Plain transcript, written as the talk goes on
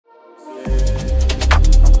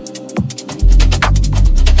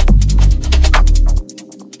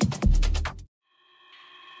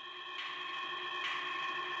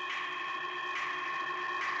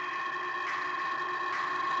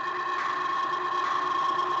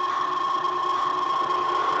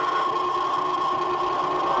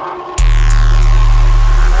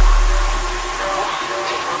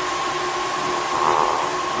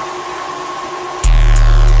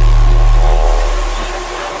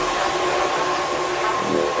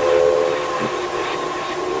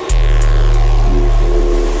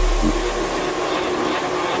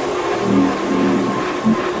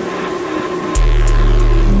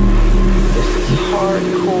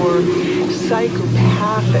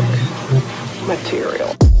psychopathic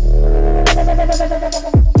material.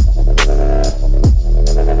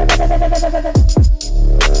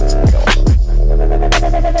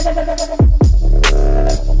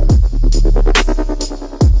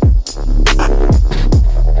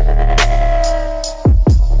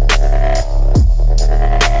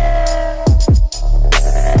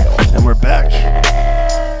 And we're back.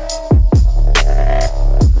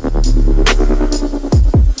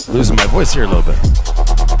 Losing my voice here a little bit.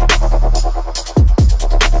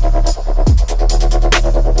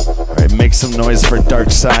 All right, make some noise for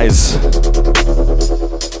DARKSIZE.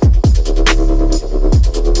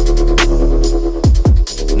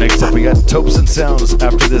 Next up, we got Topes and Sounds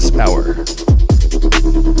after this hour.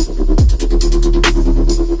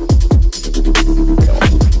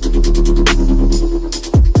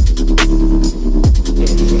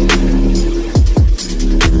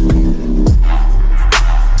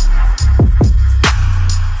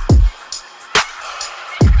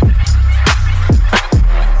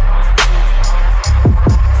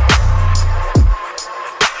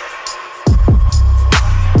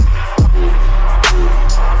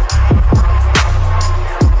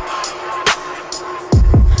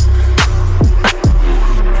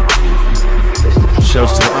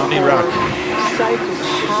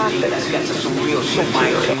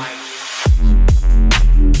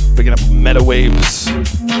 Picking up meta waves.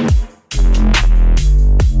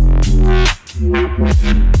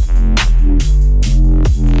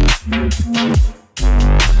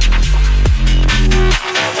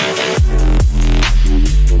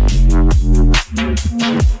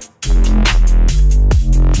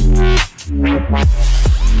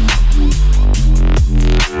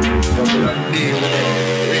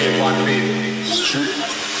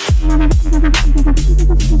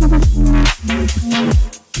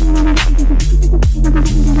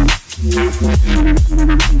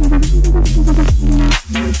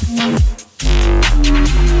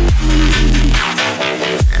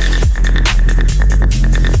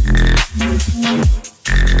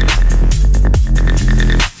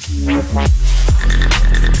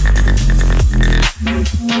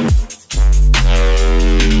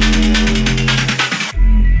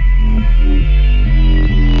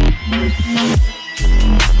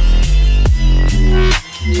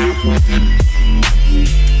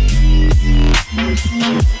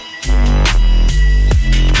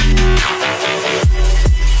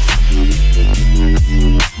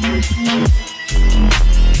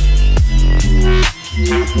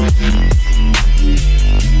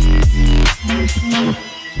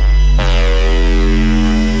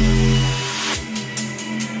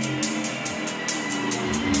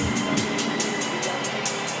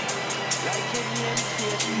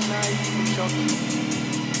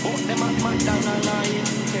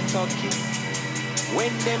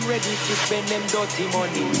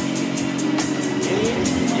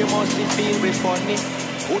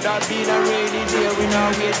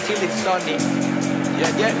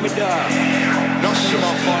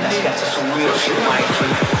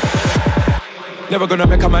 Never gonna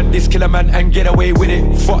make a man this, kill a man and get away with it.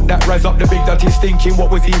 Fuck that, rise up the big that he's thinking.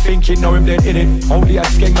 What was he thinking? Know him dead in it. Only a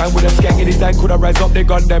skeng man with a skeng in his hand could have rise up, they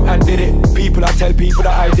gun them and did it. People I tell people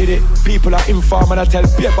that I did it. People are inform and I tell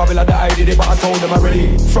Beer Babylon that I did it. But I told them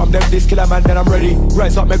already. From them this killer man, then I'm ready.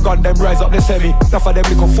 Rise up me gun them, rise up the semi. Enough of them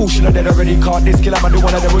little fools should have dead already. Caught this killer man, the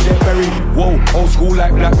one of them will get buried. Whoa, old school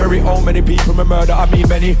like Blackberry. How many people me murder, I mean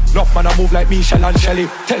many. Enough man I move like Michelle and Shelly.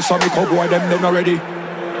 Tell some me cowboy them already.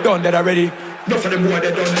 Done that already. Enough of them boy,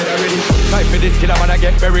 they done that already. Like for this killer man, I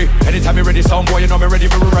get buried. Anytime you ready, sound boy, you know me ready.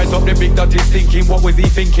 Me rise up the big that is thinking. What was he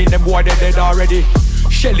thinking? Them boy, they dead already.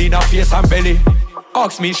 Shelly in her face and belly.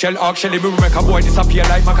 Ask me, Shell, ask Shelly. Me make a boy disappear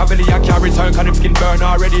like Machiavelli. I can't return, cause him skin burn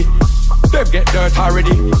already. Them get dirt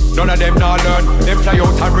already. None of them not learn. Them fly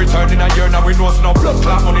out and return in a year. Now we know it's no blood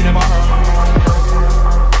clot money never earn.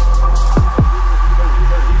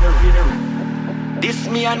 This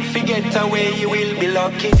me and forget away, you will be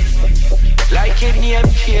lucky. Like it name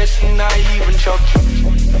chasing, I even chucky.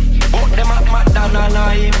 But them at McDonald's,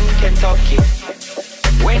 I even Kentucky.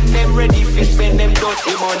 When them ready for spend them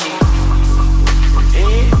dirty money.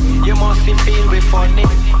 You must feel we funny.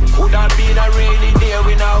 Could have been a rainy day,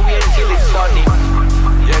 we now wait till it's sunny.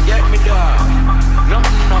 You get me dog?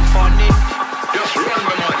 Nothing not funny. Just run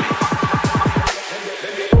the money.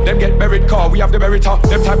 Them get buried car, we have the Berita.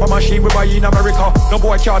 Them type of machine we buy in America. No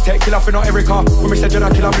boy can't take killer for no Erica. When me say Jenna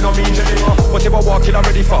killer, me no mean Jennifer. Whatever walk killer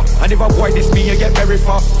ready for. And if a boy this me, you get buried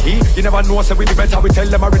for. You never know, so we the better. We tell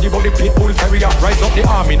them already about the pit bull terrier. Rise up the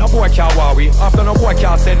army, no boy can't war we. After no boy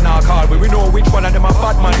can't send nah call we. We know which one of them a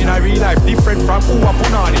bad man in a real life. Different from who a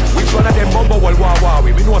punani. Which one of them bumbo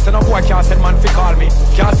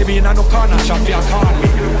see me in a no corner shop for a car me.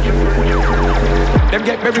 Them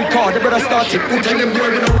get very car, the brother started. Who tell them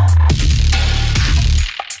you're gonna...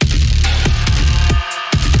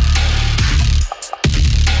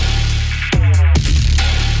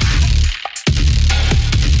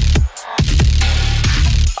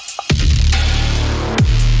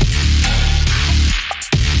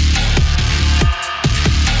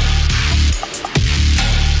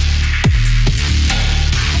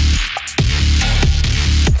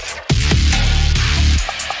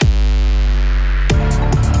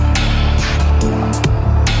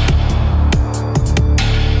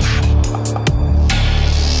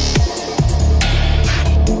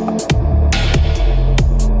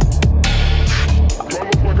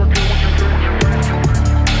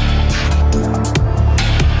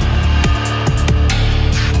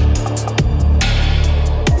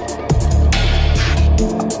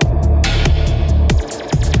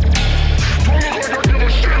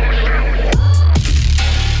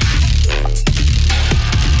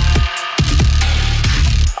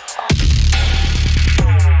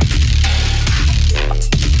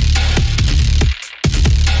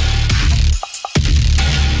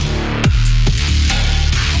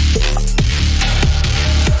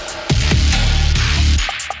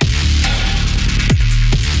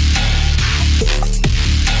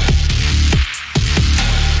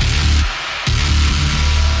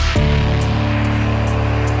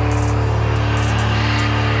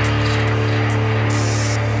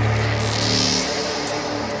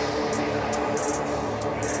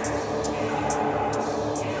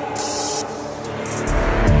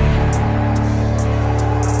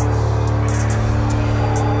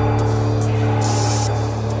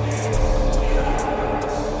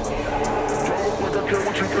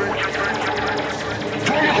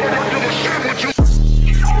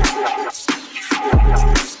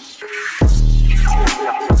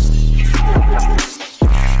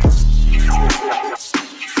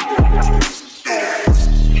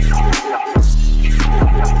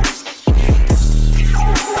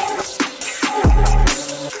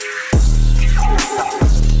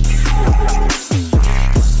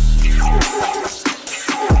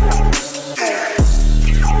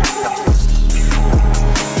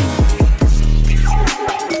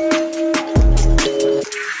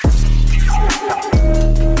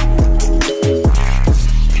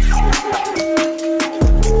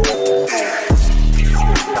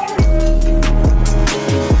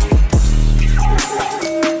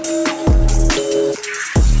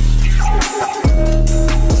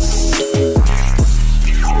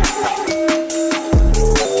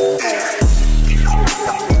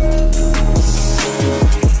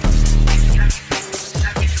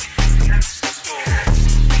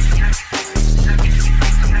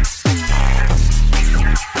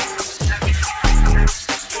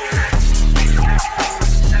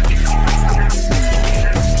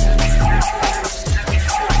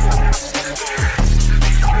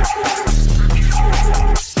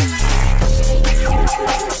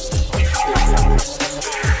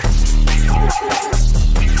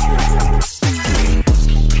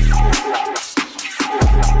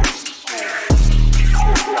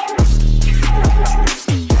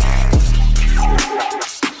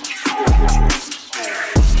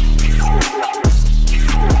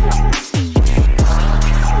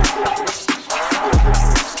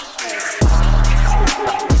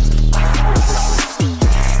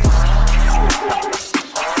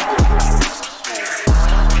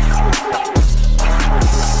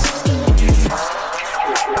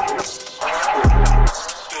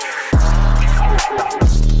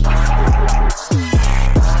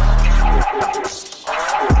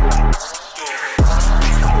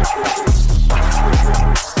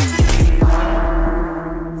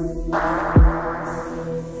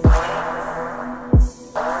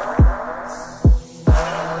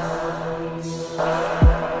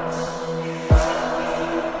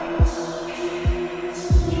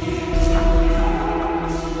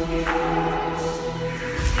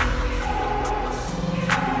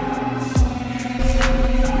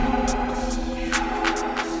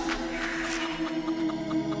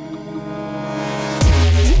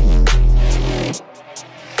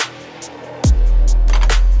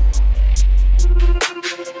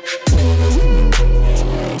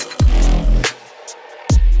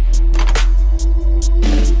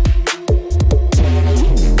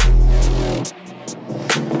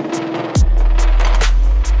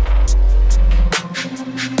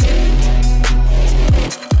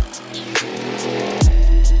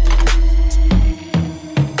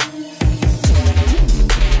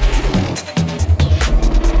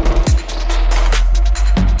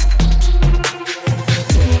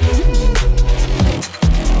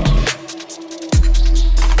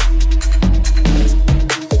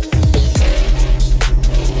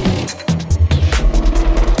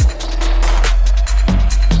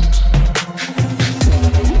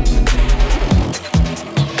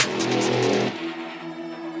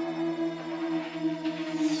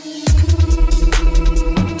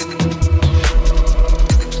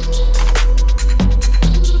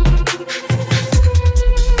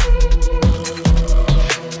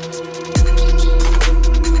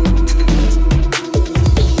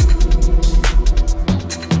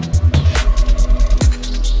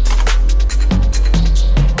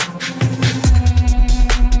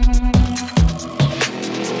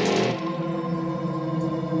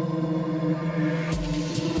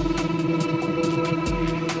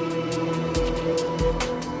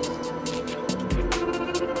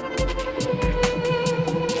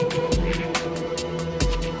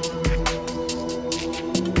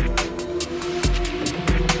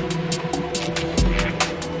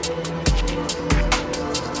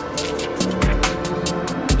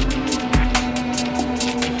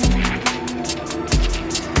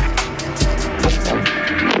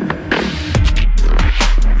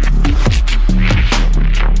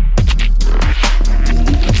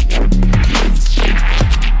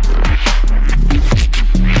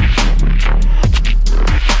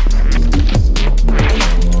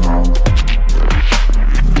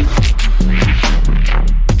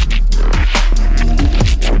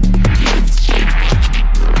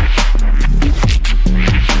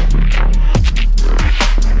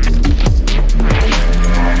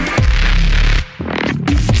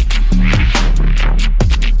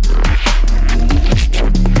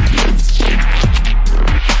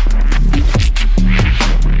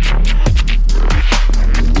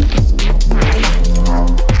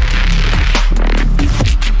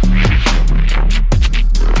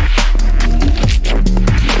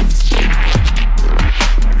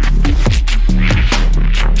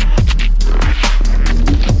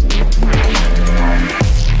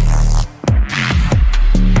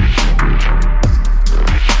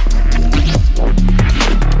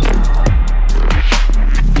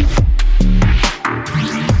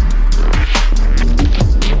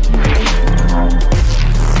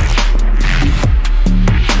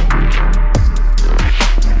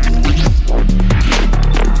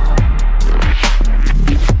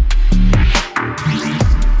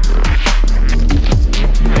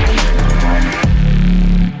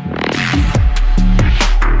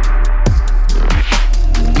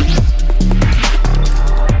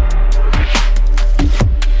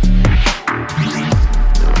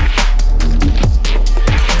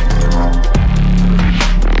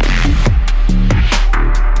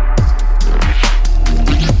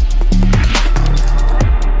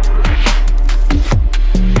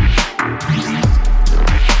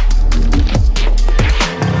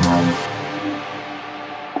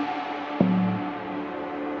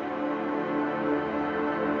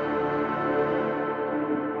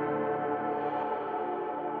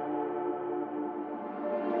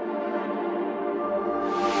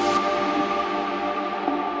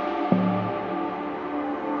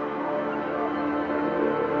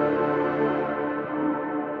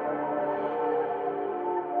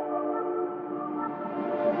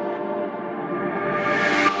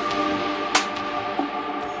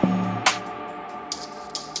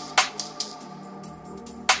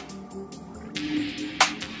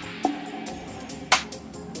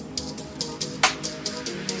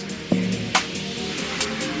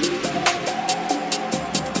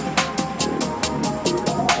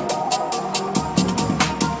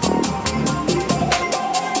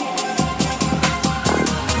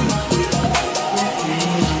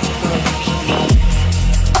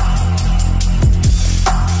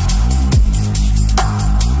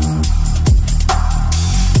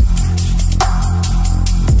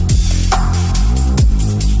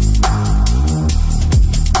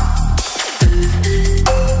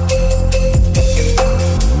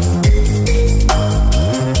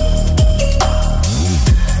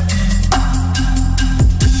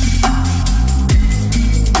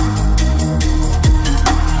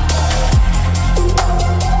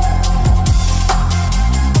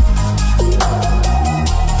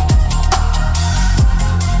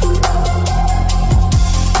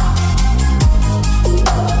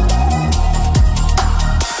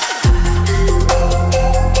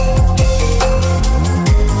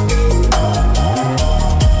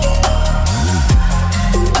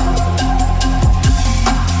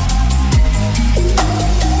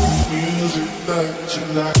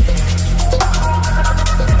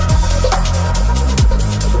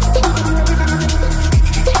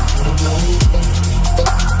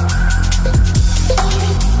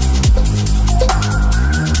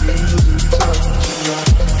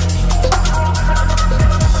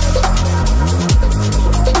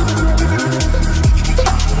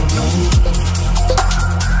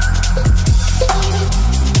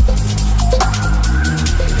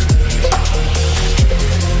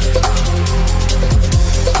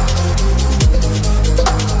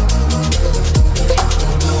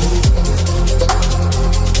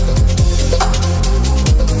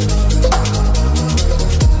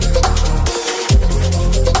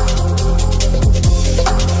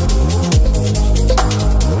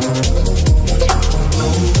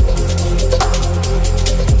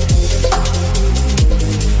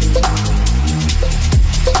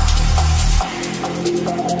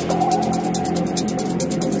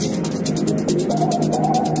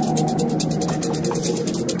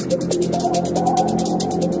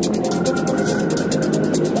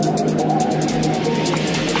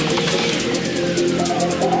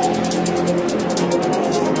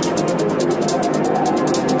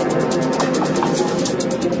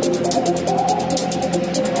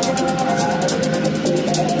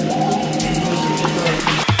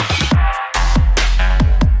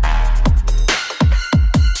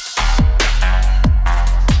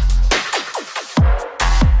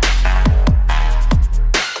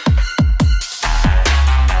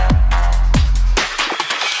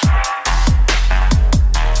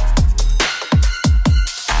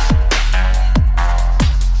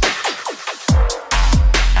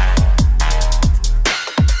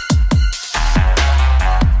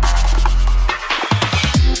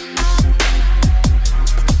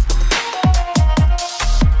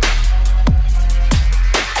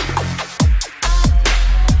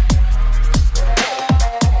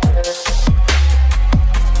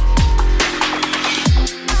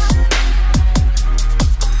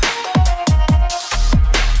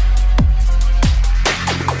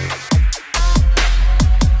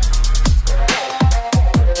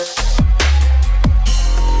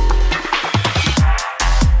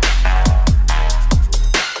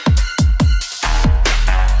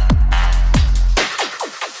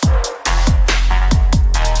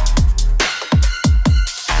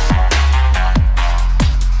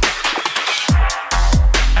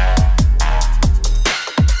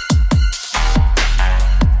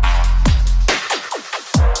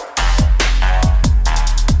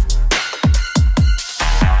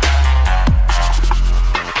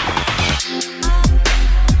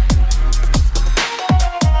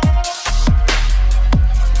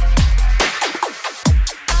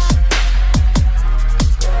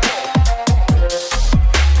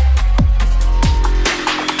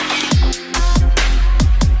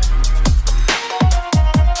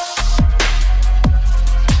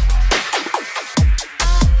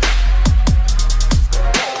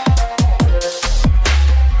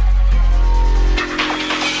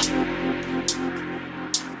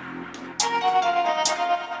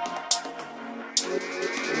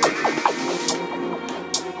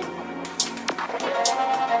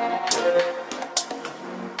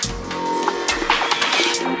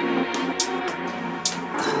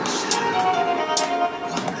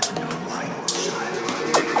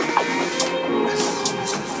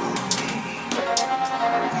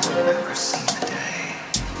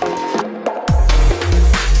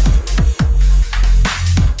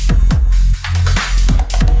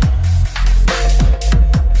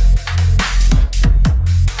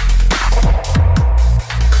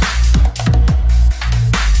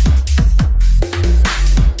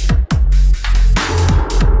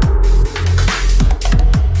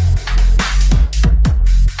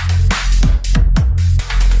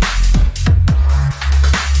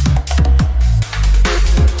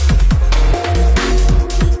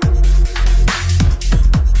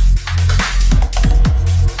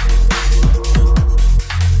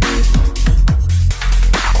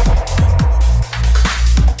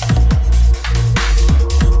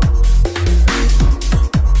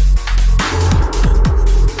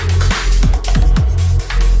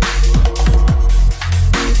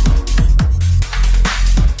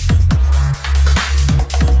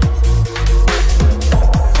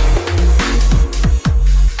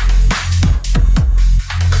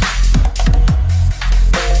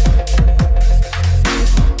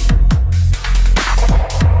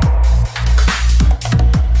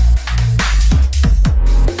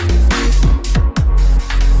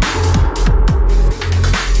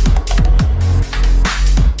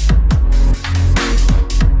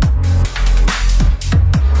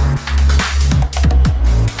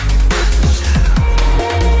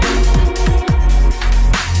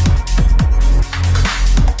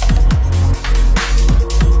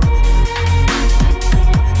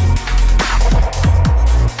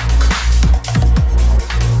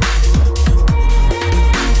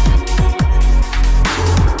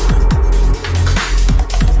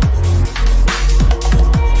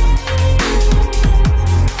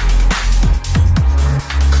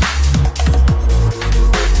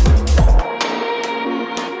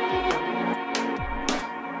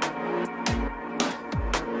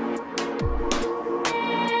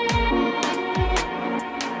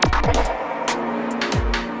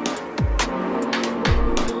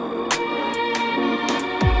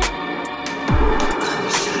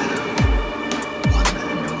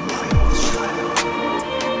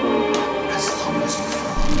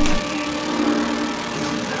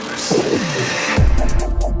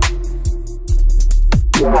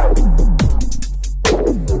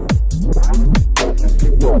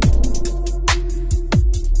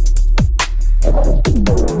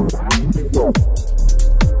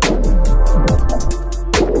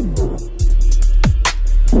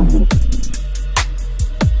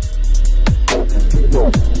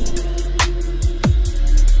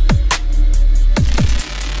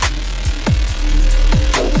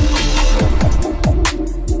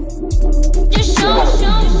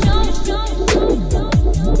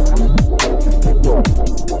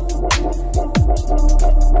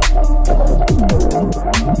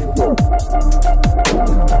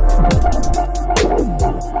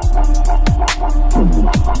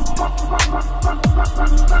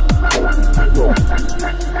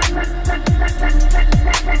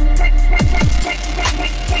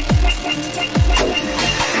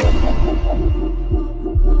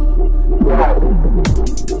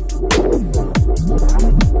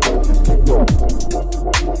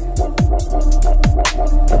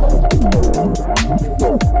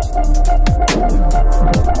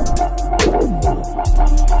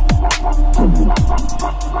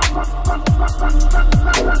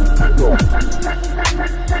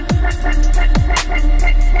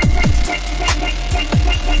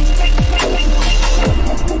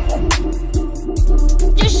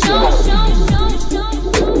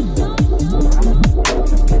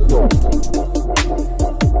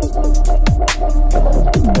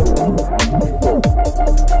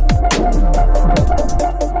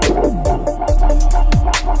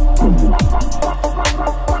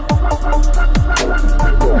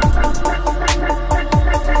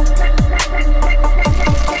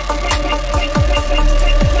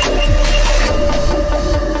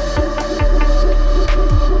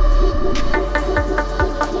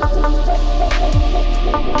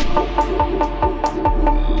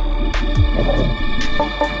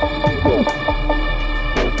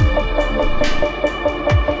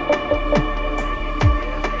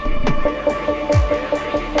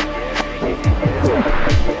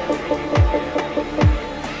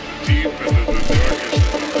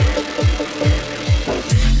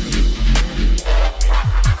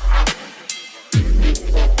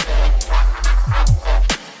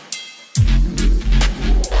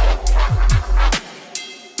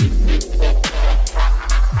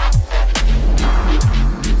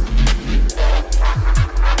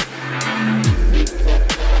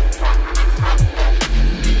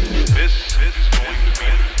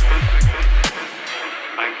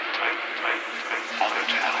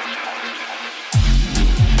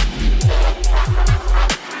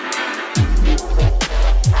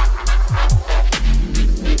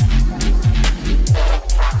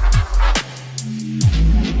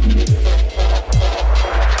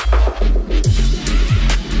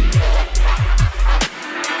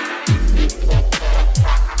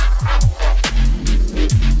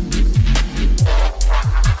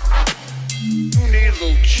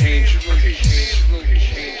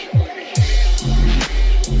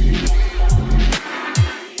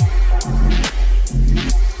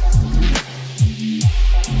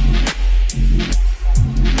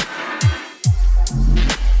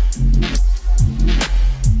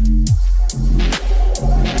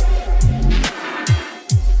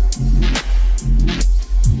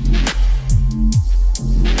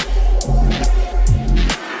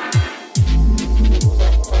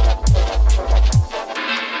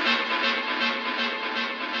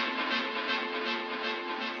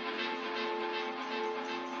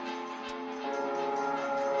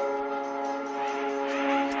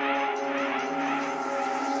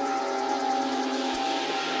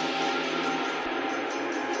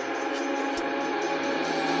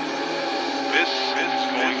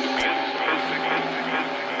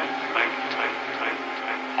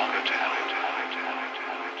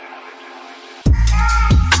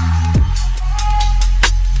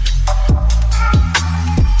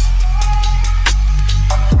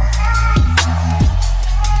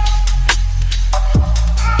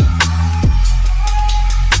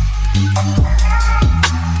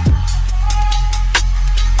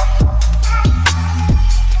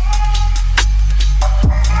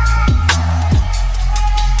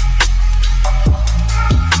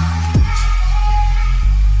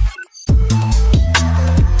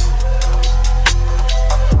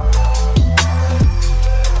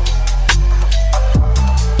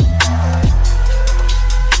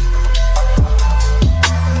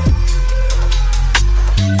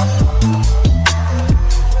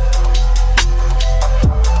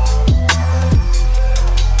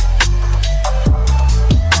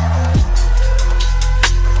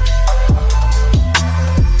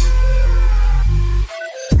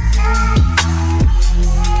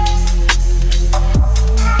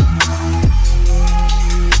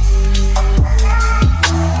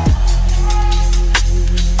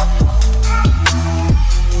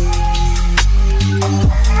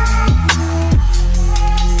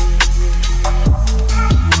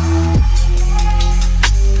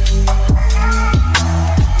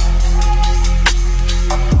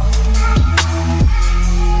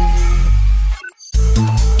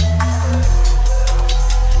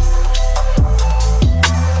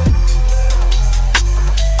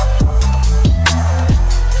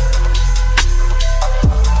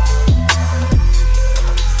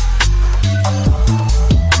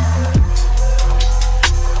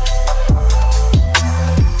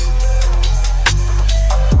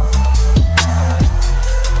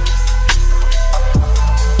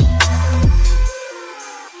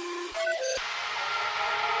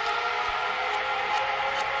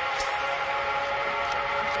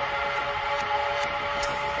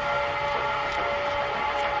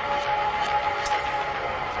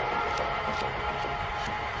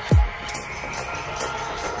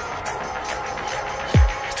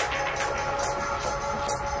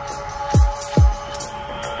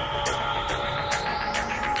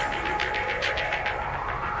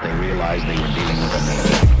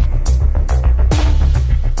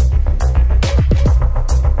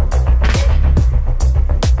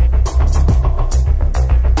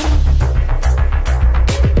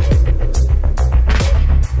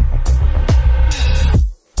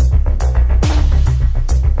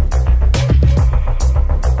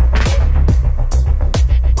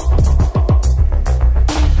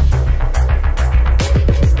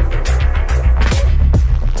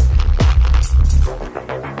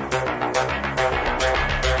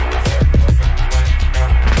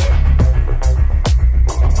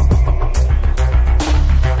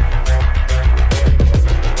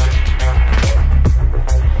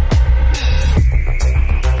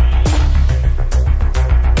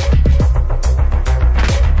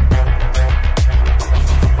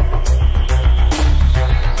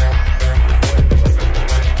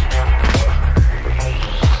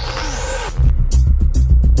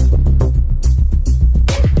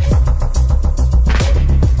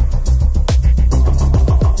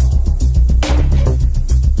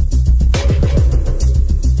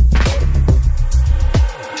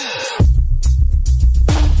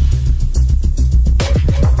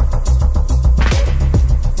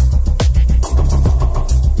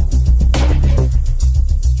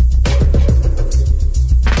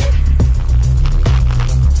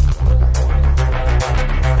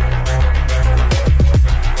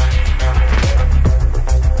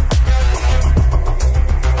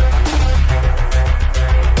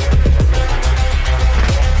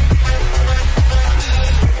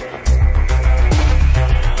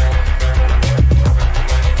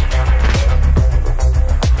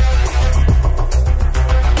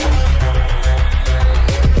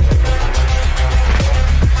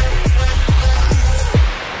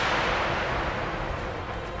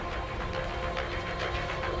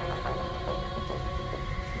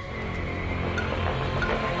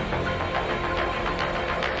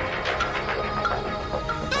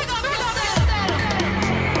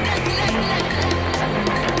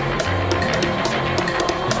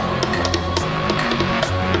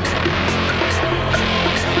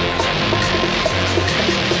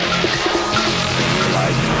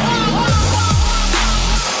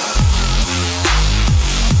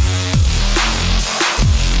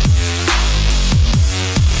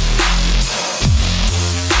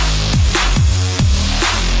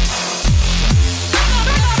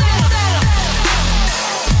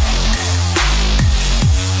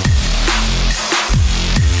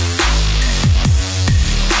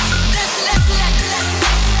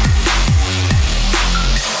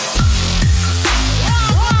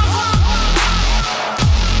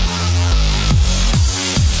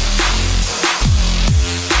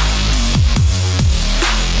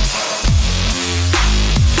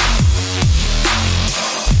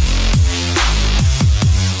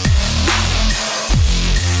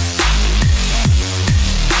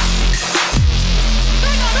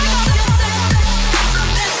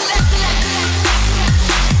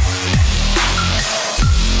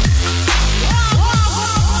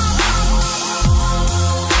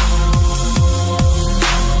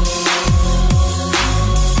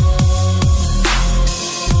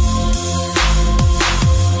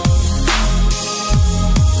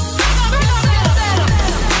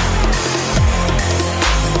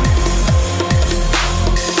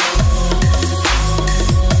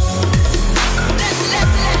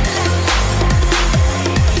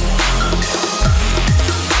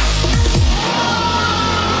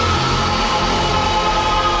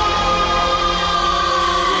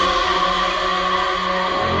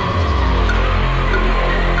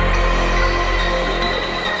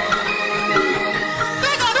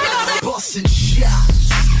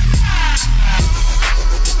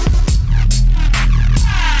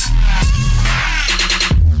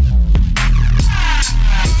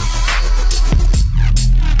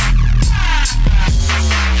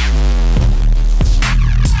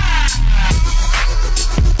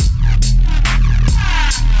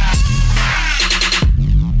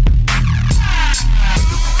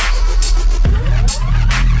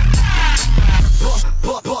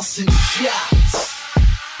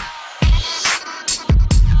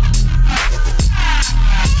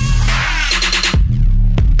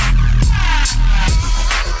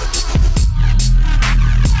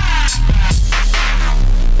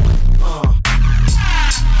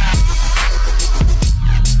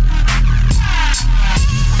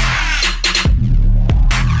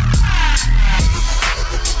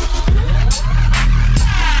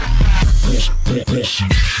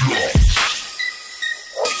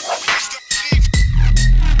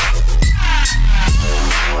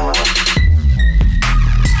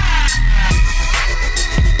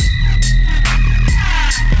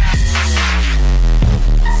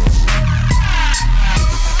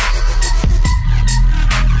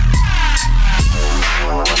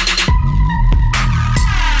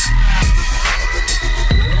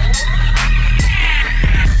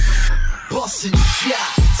 missing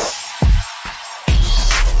shots.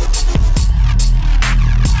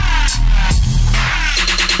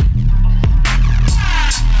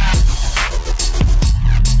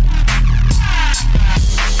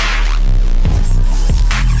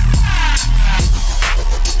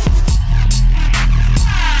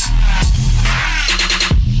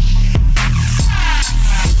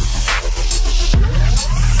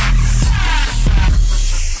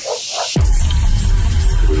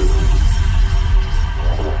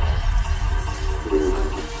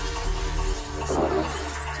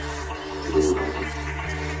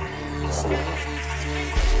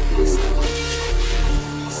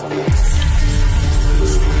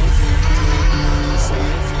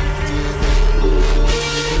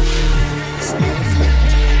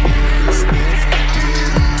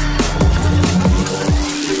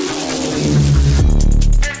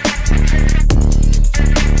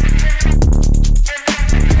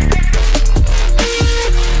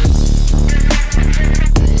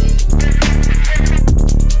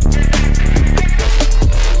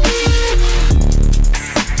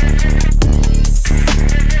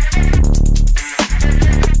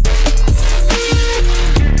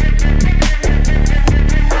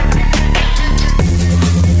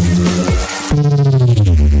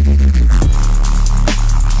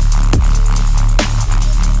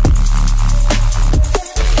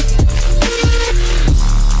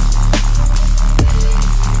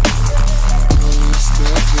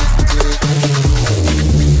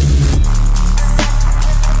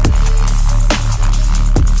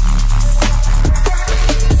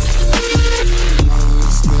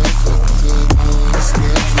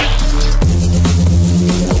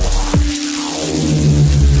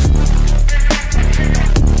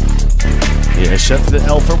 Shout to the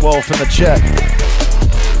L for Wolf in the chat.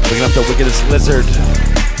 Looking up the Wickedest Lizard.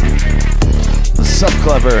 The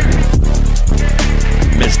Subclever.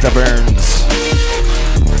 Mr. Burns.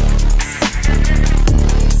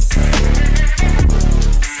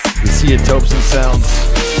 We see you, Topes and Sounds.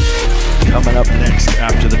 Coming up next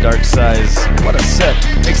after the DARKSIZE. What a set.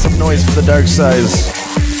 Make some noise for the DARKSIZE.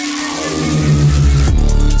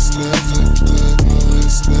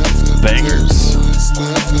 Bangers.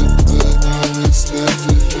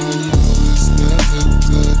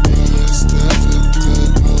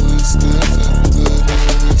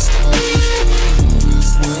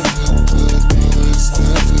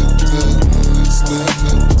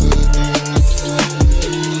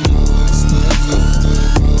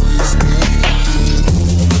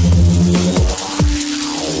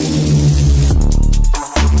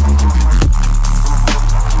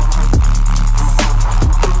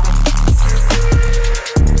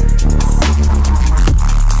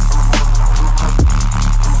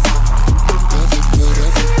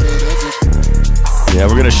 Yeah,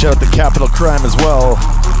 we're gonna shout the Capital Crime as well.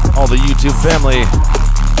 All the YouTube family.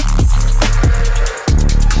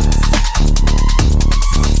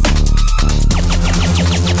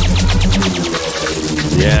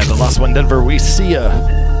 Yeah, the Lost One Denver, we see ya.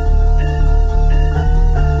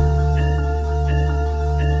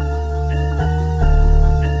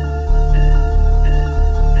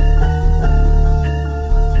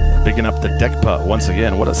 Bigging up the deck pot once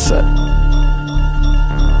again. What a set.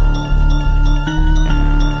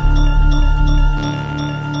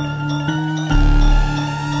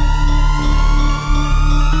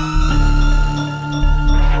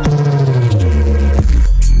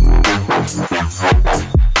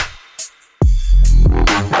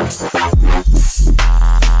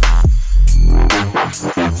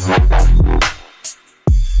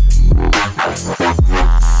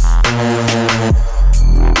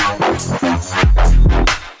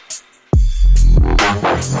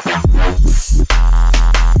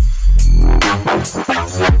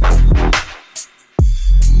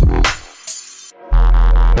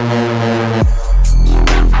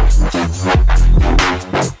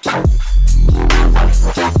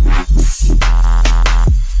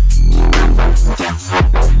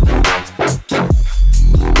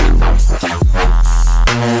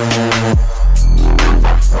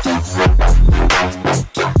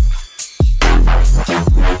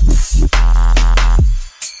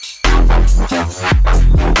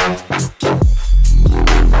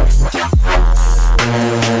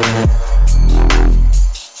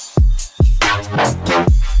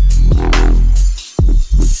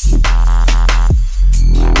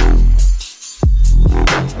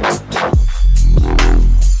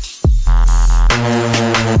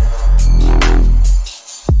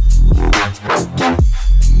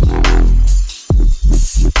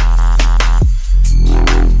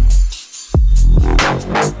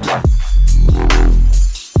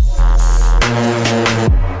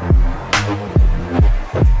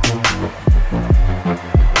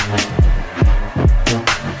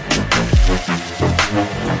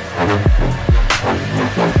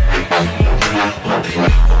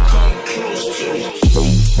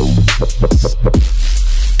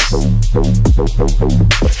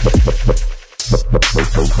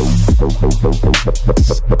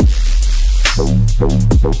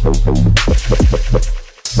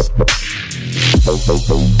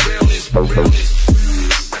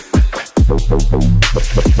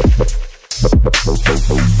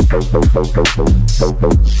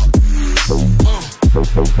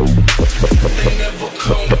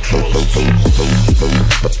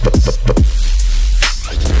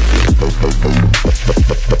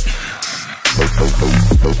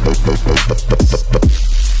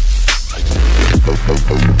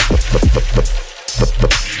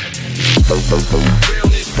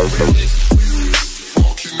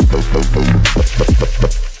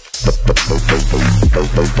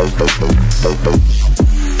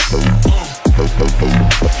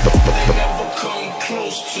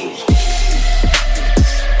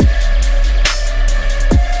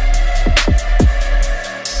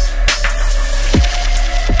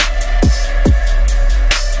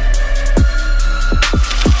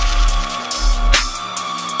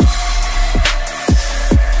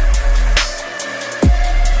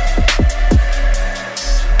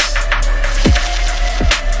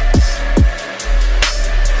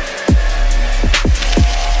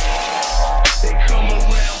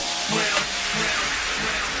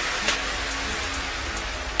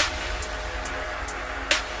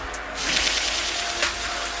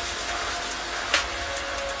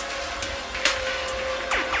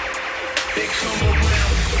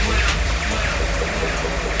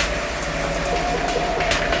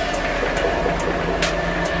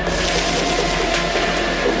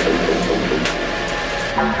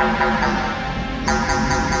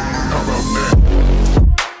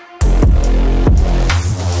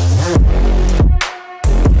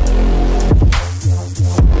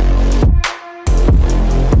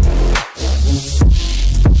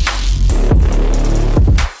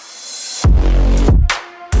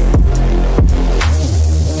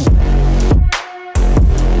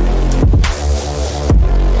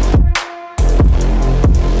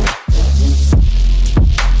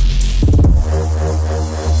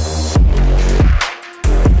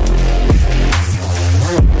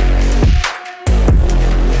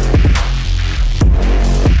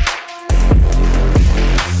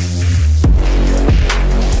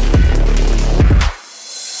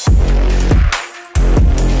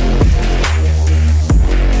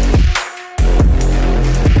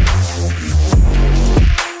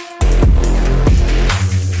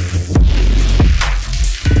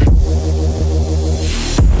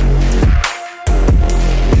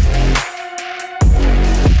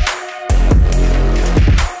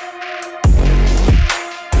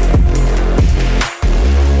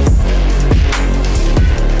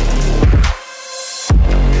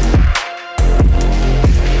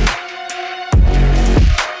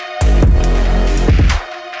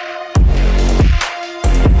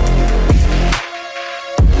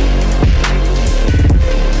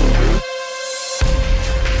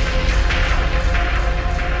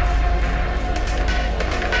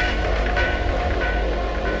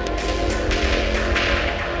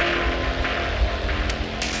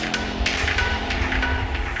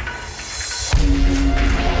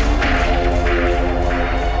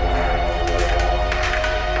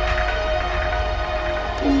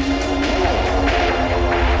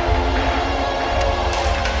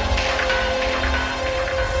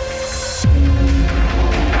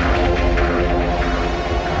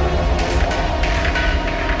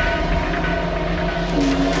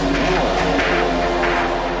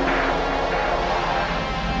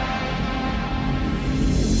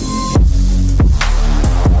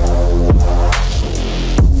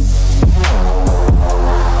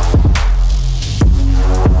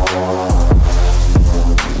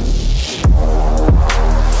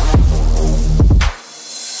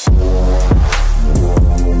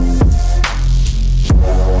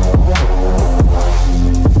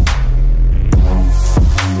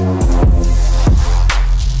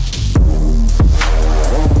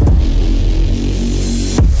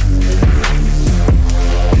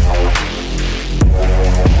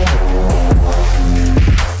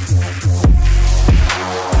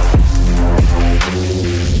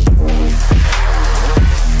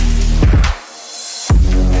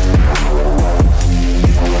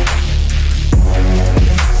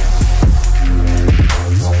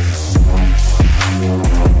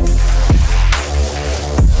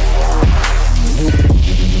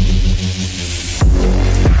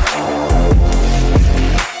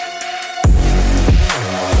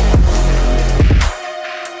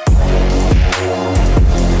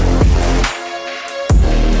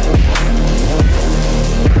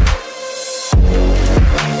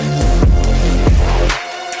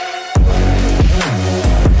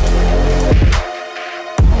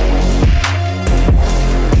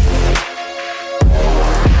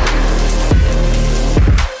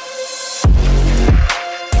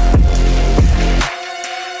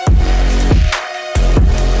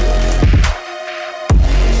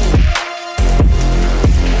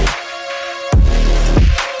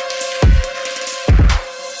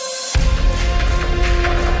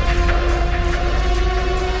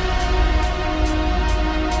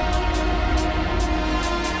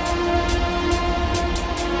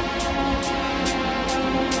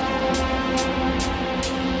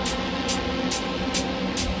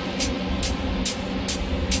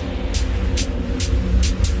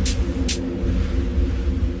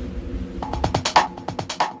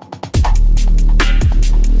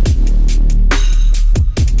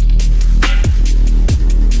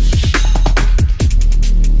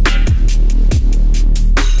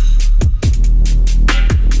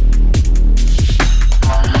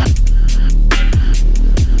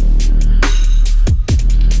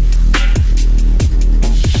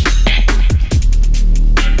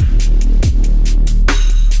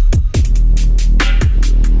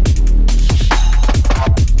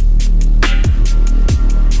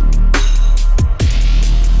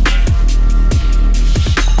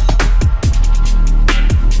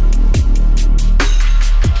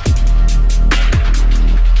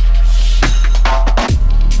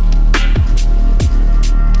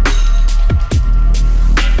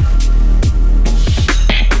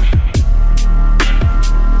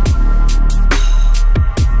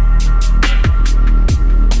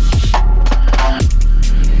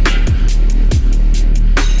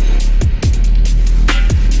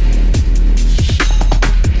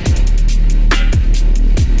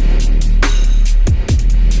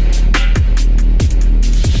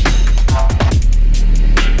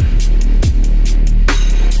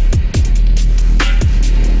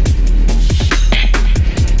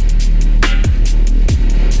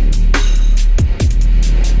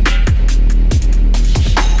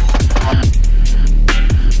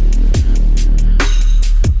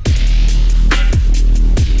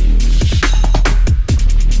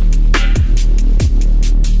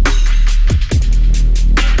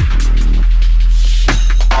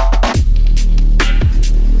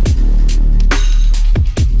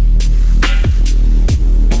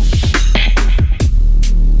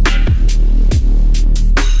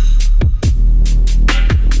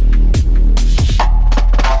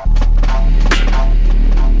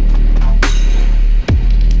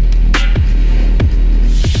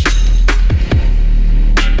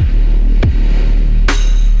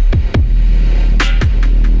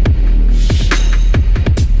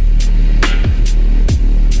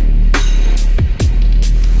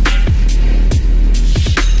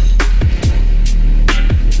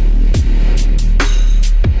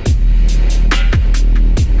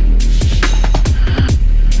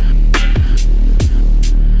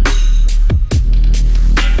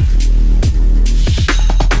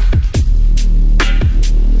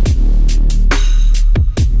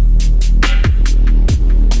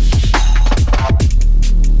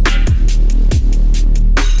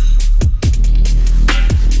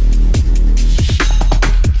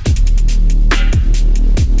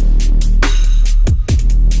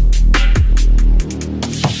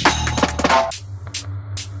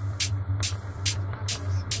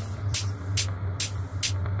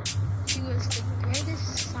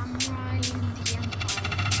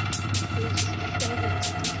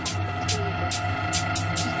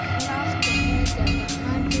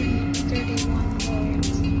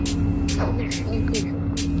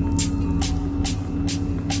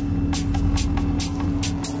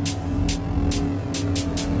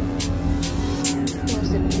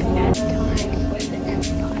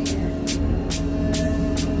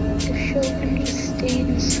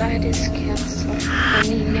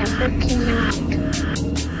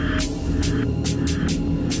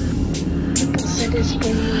 his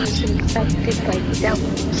brain was infected by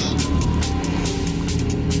devils.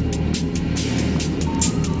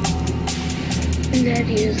 And that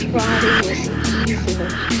he is rotting with evil,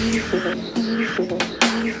 evil, evil,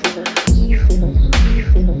 evil, evil,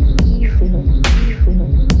 evil, evil,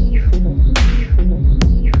 evil, evil.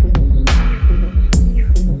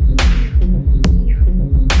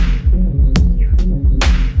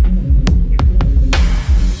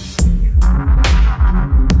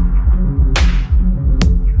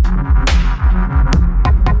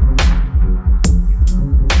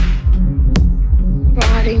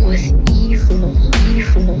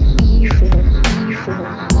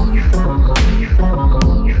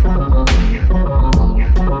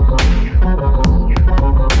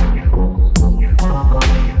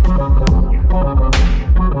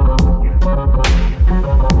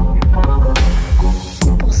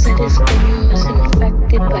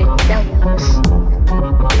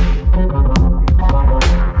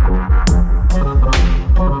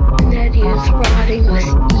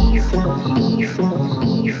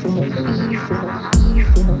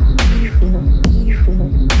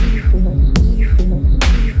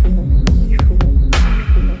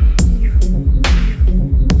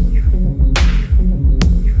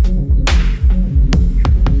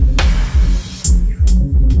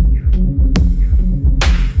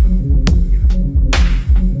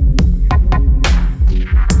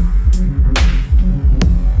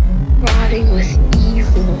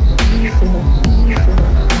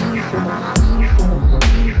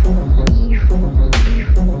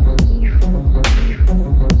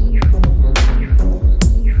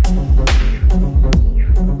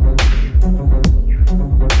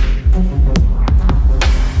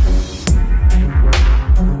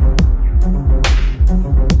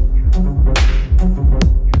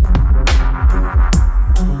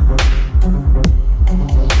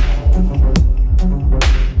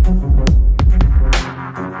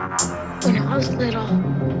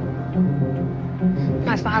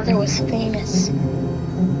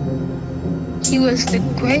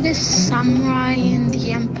 Greatest samurai in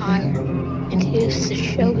the empire, and he was the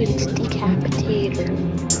shogun's decapitator.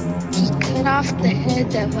 He cut off the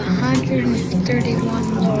heads of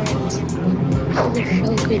 131 lords for the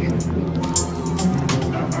shogun.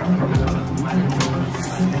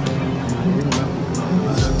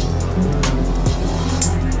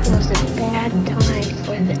 It was a bad time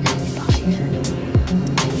for the empire.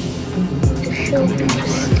 The shogun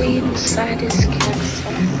stayed inside his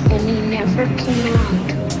castle, and he never came out.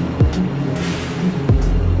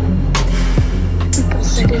 People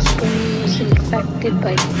said his brain was infected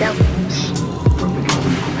by devils.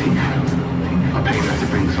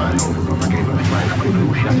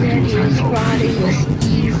 And that he was rotting with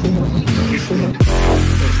evil, evil.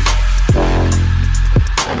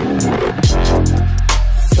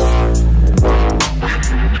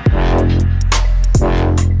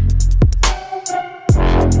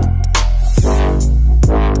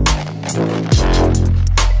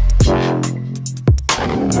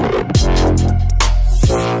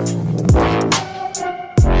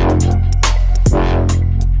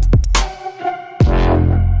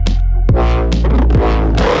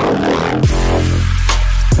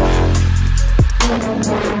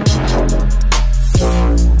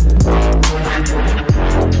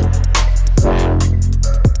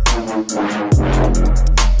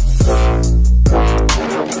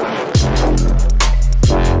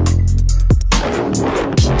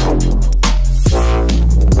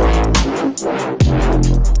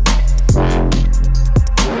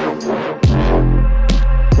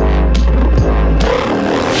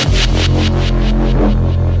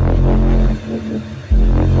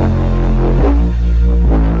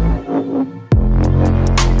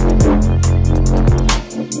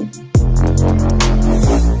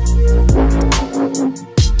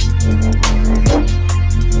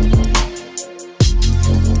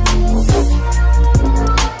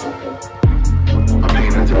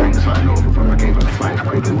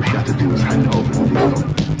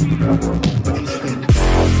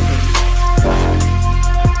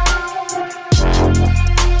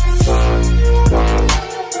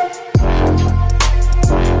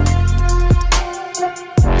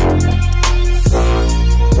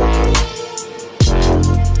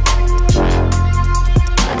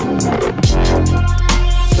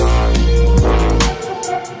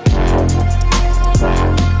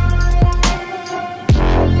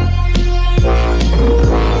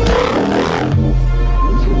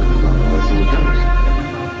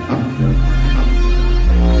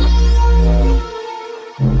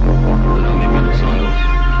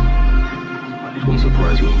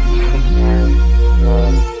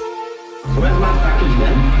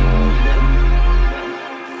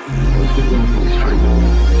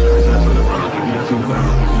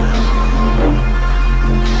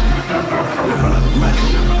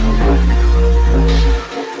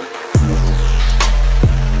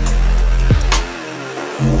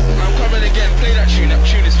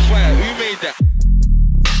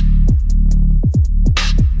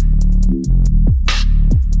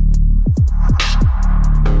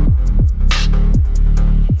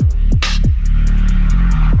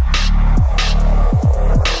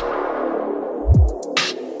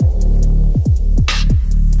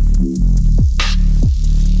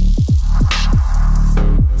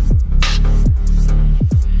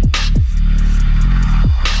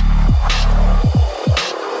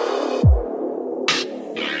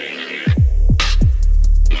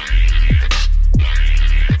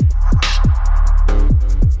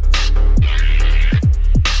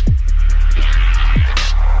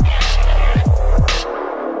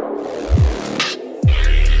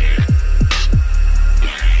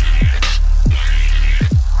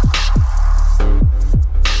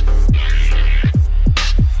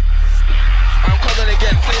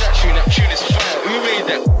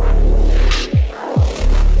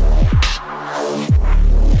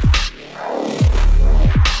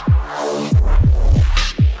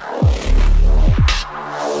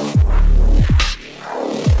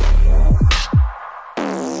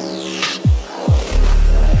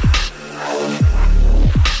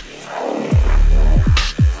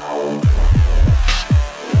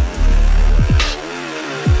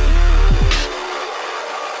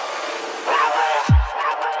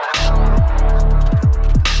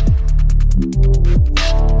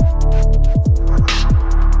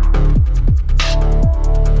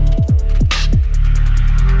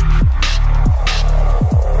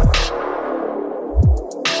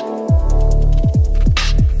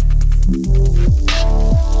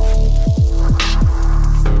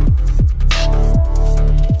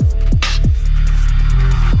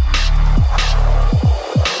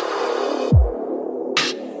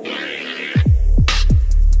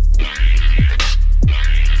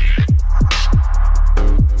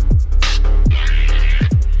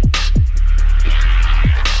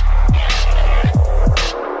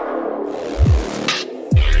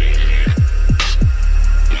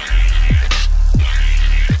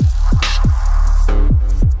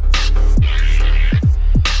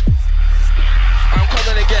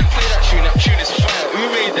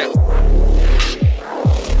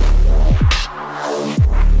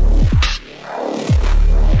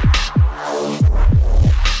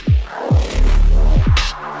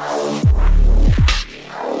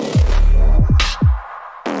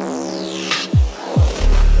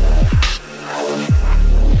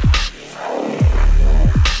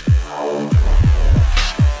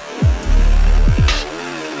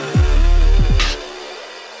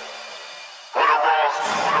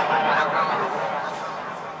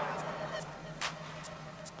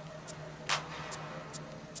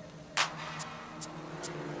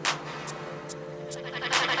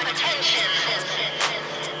 Nothing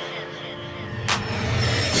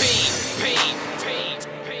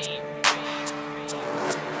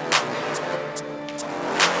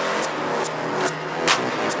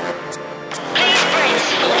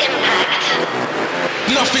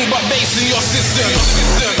but bass in your system.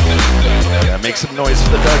 Yeah, make some noise for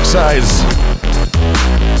the DARKSIZE.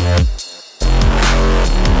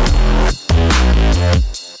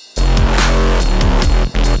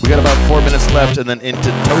 We got about 4 minutes left and then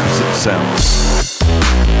into Tobson sounds.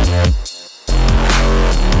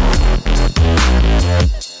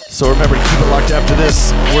 So remember, keep it locked after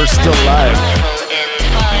this. We're still live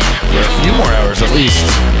for a few more hours at least.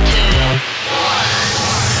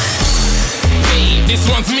 This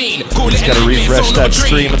one's mean. Cool. Just gotta refresh that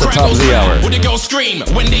stream at the top of the hour. Would the girls scream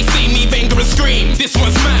when they see me bang and scream? This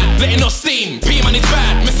one's mad, letting off steam. P-Man is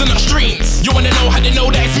bad, missing our streams. You wanna know how they know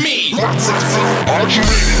that it's me?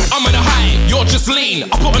 I'm on a high, you're just lean.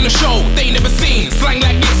 I put on the show, they never seen. Slang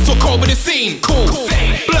like this, took over the scene. Cool,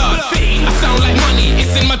 blood, I sound like money.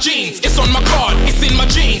 It's in my jeans, it's on my card, it's in my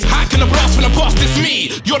jeans. How can I blast when I bust? It's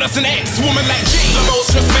me. You're just an ex-woman like Jean. The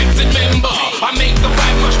most respected member. I make the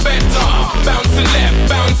vibe much better. Bouncing left,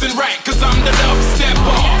 bouncing right, cause I'm the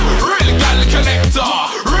dubstepper. Real gal connector,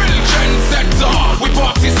 real trendsetter. We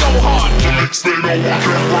party so hard, the next day no one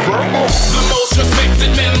can remember. The most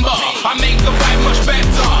respected member. I make the vibe much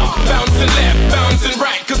better. Bouncing left, bouncing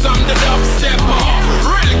right, cause I'm the dubstepper.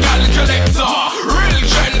 Real gal connector, real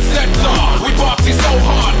trendsetter. We party so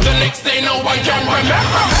hard, the next day no one can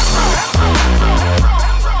remember.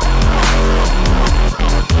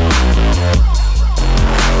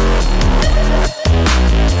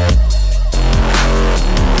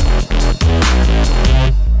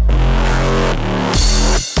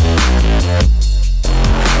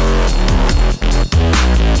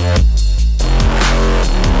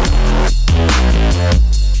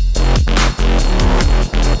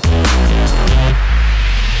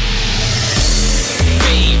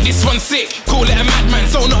 This one's sick, call it a madman,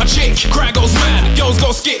 so not a chick. Cry goes mad, girls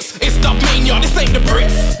go skits. It's the mania, this ain't the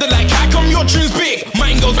Brits. They're like, how come your tune's big?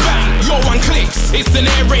 Mine goes bang, your one clicks. It's an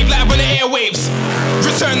air raid live on the airwaves.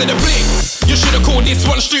 Return to the blitz. You should've called this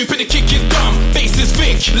one stupid, the kick is dumb. Bass is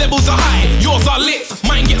thick, levels are high, yours are lit.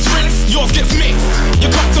 Mine gets rinsed, yours gets mixed.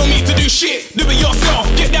 You can't tell me to do shit, do it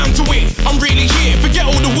yourself, get down to it. I'm really here, forget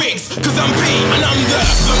all the wigs, cause I'm P and I'm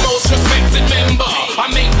the most respected member.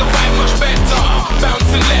 I make the vibe much better.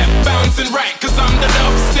 Bouncing left, bouncing right, cause I'm the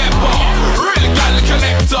dubstepper. Real gal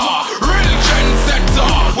connector, real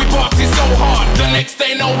trendsetter. We party so hard, the next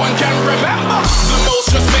day no one can remember. The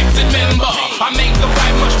most respected member. I make the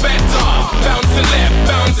vibe much better. Bouncing left,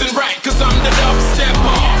 bouncing right, cause I'm the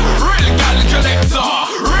dubstepper. Real gal connector,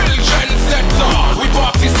 real trendsetter. We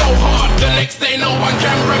party so hard, the next day no one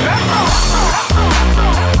can remember.